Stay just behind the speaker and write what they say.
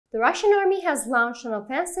The Russian army has launched an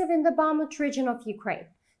offensive in the Bakhmut region of Ukraine.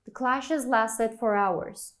 The clashes lasted for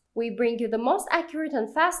hours. We bring you the most accurate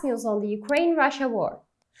and fast news on the Ukraine-Russia war.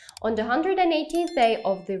 On the 118th day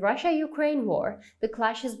of the Russia-Ukraine war, the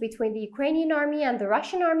clashes between the Ukrainian army and the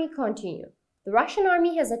Russian army continue. The Russian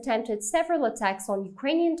army has attempted several attacks on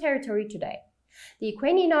Ukrainian territory today. The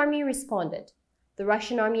Ukrainian army responded. The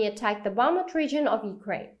Russian army attacked the Bakhmut region of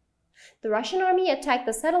Ukraine. The Russian army attacked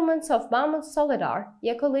the settlements of Bakhmut, Soledar,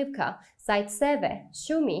 Yakovlivka, Zaytseve,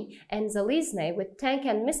 Shumy and Zalizne with tank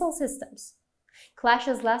and missile systems.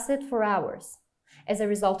 Clashes lasted for hours. As a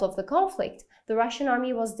result of the conflict, the Russian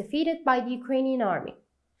army was defeated by the Ukrainian army.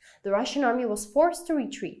 The Russian army was forced to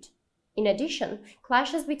retreat. In addition,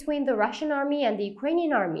 clashes between the Russian army and the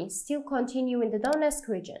Ukrainian army still continue in the Donetsk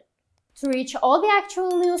region. To reach all the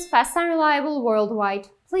actual news fast and reliable worldwide,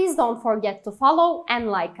 please don't forget to follow and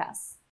like us.